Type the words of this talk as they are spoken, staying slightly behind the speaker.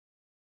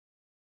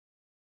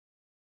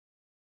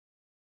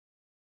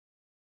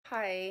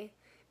Hi,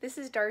 this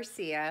is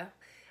Darcia.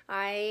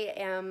 I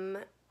am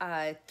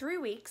 3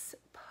 weeks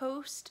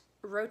post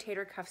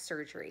rotator cuff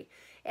surgery,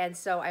 and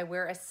so I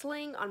wear a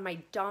sling on my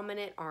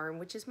dominant arm,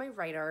 which is my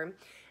right arm,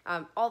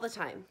 all the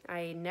time.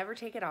 I never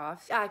take it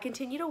off.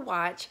 Continue to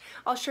watch.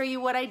 I'll show you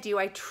what I do.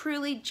 I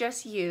truly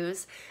just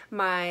use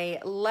my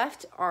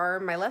left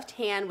arm, my left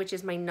hand, which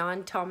is my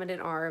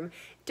non-dominant arm.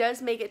 It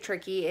does make it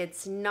tricky.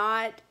 It's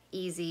not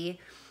easy.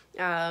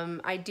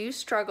 I do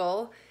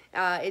struggle.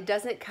 It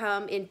doesn't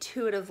come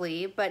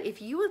intuitively, but if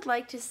you would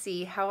like to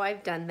see how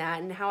I've done that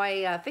and how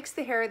I fix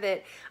the hair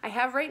that I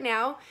have right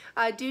now,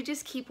 do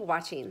just keep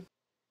watching.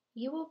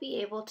 You will be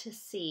able to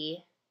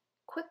see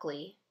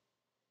quickly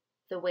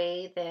the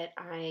way that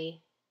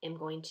I am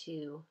going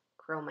to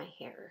curl my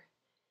hair.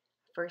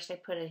 First, I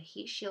put a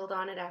heat shield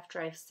on it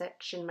after I've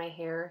sectioned my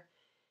hair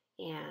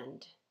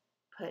and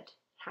put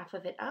half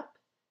of it up.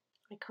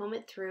 I comb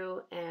it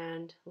through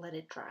and let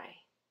it dry.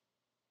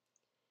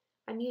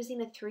 I'm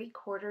using a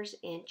 3/4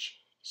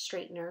 inch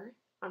straightener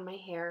on my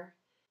hair.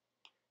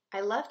 I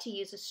love to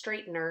use a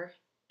straightener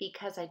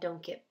because I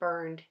don't get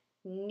burned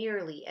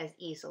nearly as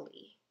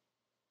easily.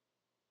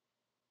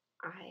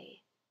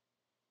 I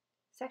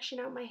section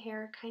out my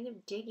hair, kind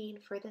of digging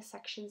for the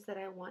sections that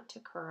I want to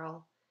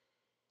curl,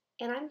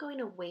 and I'm going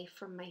away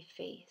from my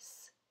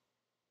face.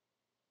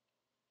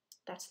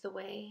 That's the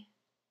way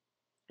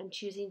I'm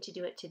choosing to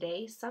do it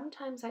today.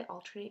 Sometimes I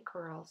alternate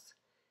curls,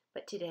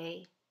 but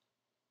today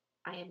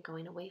I am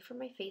going away from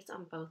my face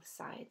on both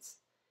sides.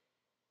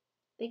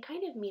 They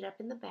kind of meet up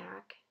in the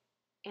back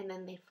and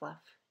then they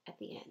fluff at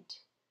the end.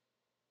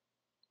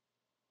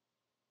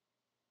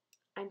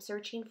 I'm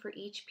searching for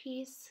each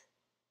piece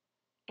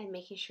and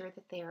making sure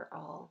that they are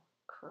all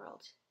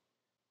curled.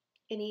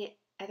 Any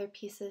other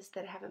pieces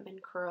that haven't been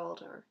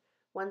curled or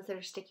ones that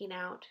are sticking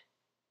out,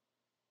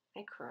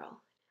 I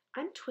curl.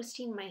 I'm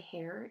twisting my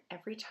hair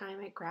every time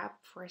I grab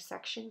for a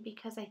section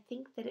because I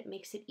think that it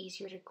makes it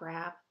easier to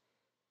grab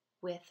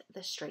with the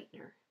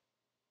straightener.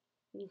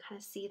 You can kind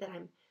of see that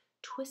I'm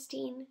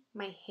twisting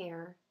my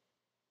hair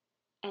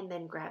and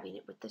then grabbing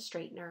it with the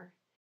straightener.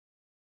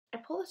 I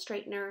pull the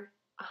straightener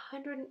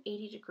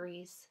 180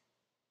 degrees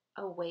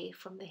away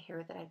from the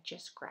hair that I've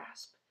just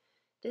grasped.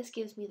 This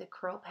gives me the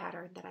curl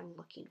pattern that I'm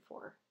looking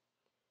for.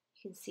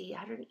 You can see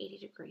 180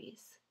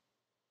 degrees.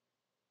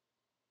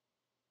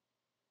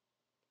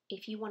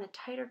 If you want a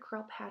tighter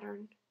curl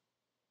pattern,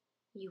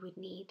 you would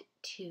need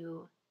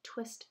to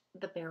twist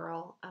the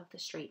barrel of the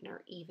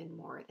straightener even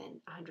more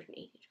than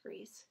 180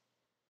 degrees.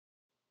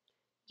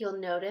 You'll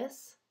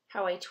notice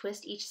how I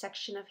twist each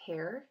section of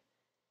hair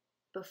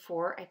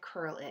before I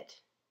curl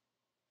it.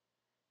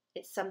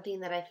 It's something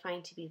that I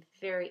find to be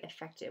very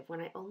effective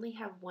when I only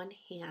have one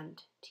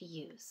hand to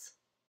use.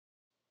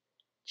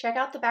 Check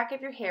out the back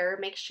of your hair.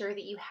 Make sure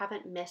that you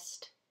haven't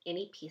missed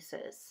any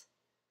pieces.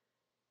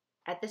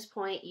 At this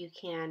point, you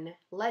can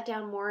let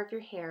down more of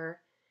your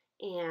hair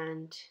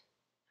and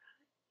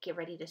get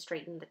ready to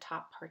straighten the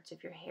top parts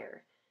of your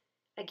hair.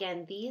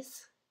 Again,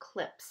 these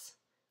clips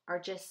are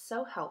just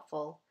so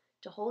helpful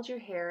to hold your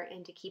hair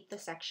and to keep the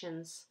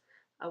sections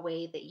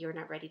away that you're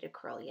not ready to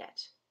curl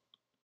yet.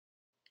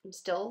 I'm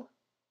still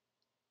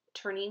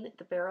turning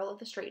the barrel of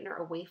the straightener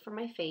away from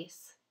my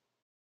face,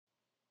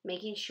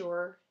 making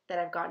sure that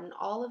I've gotten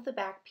all of the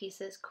back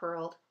pieces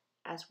curled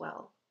as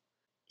well.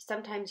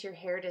 Sometimes your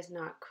hair does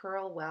not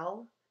curl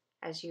well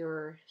as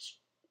you're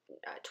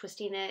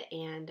twisting it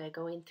and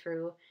going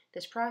through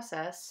this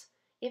process.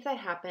 If that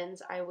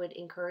happens, I would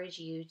encourage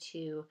you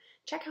to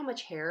check how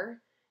much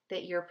hair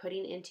that you're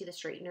putting into the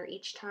straightener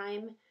each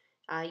time.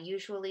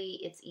 Usually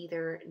it's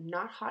either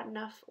not hot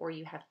enough or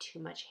you have too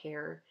much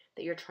hair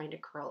that you're trying to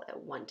curl at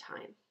one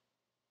time.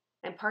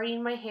 I'm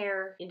parting my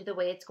hair into the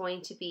way it's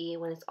going to be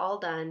when it's all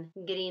done,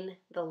 getting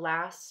the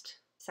last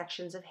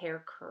sections of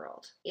hair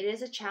curled. It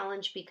is a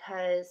challenge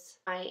because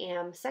I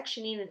am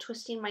sectioning and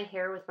twisting my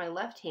hair with my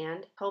left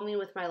hand, combing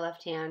with my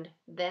left hand,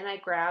 then I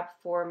grab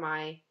for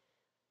my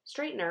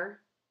straightener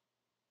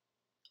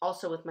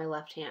also with my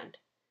left hand.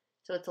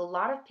 So it's a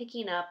lot of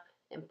picking up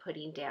and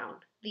putting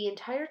down. The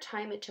entire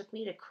time it took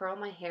me to curl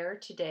my hair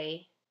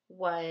today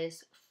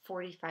was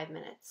 45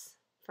 minutes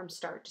from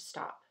start to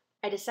stop.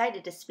 I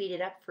decided to speed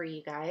it up for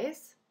you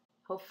guys.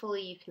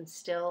 Hopefully you can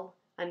still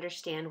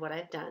understand what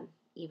I've done,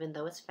 even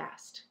though it's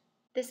fast.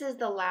 This is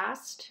the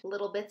last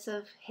little bits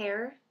of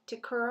hair to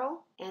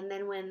curl, and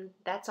then when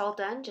that's all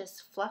done,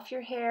 just fluff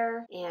your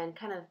hair and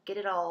kind of get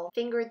it all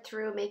fingered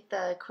through, make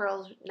the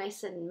curls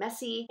nice and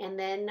messy, and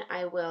then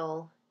I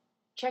will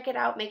check it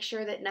out, make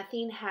sure that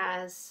nothing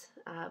has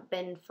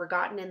been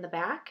forgotten in the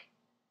back,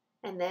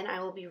 and then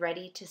I will be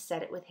ready to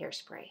set it with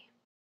hairspray.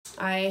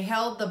 I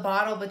held the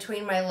bottle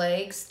between my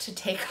legs to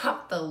take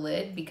off the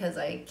lid because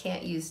I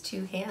can't use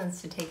two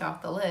hands to take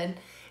off the lid.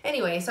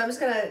 Anyway, so I'm just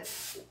gonna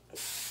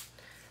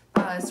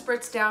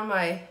spritz down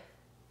my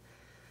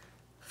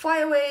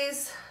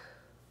flyaways.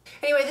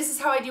 Anyway, this is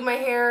how I do my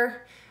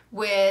hair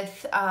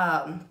with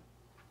a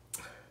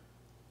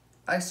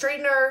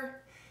straightener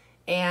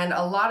and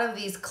a lot of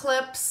these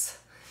clips.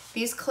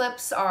 These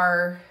clips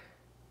are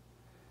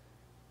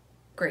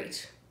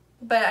great.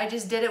 But I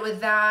just did it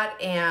with that,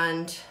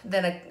 and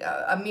then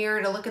a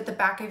mirror to look at the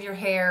back of your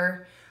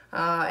hair,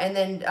 and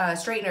then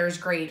straightener is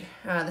great.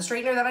 The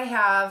straightener that I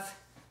have,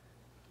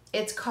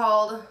 it's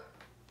called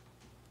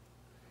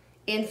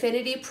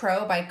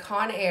InfinitiPro by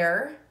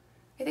Conair.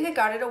 I think I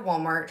got it at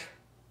Walmart.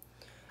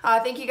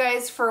 Thank you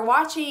guys for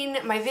watching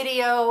my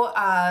video.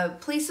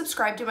 Please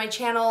subscribe to my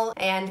channel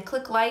and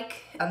click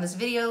like on this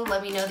video.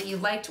 Let me know that you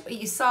liked what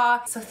you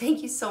saw. So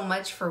thank you so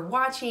much for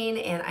watching,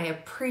 and I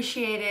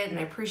appreciate it, and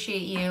I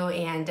appreciate you.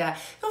 And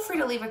feel free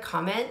to leave a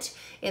comment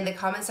in the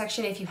comment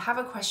section if you have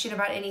a question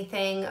about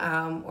anything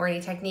or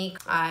any technique.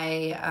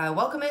 I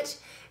welcome it,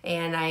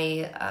 and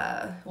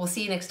I will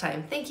see you next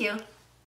time. Thank you.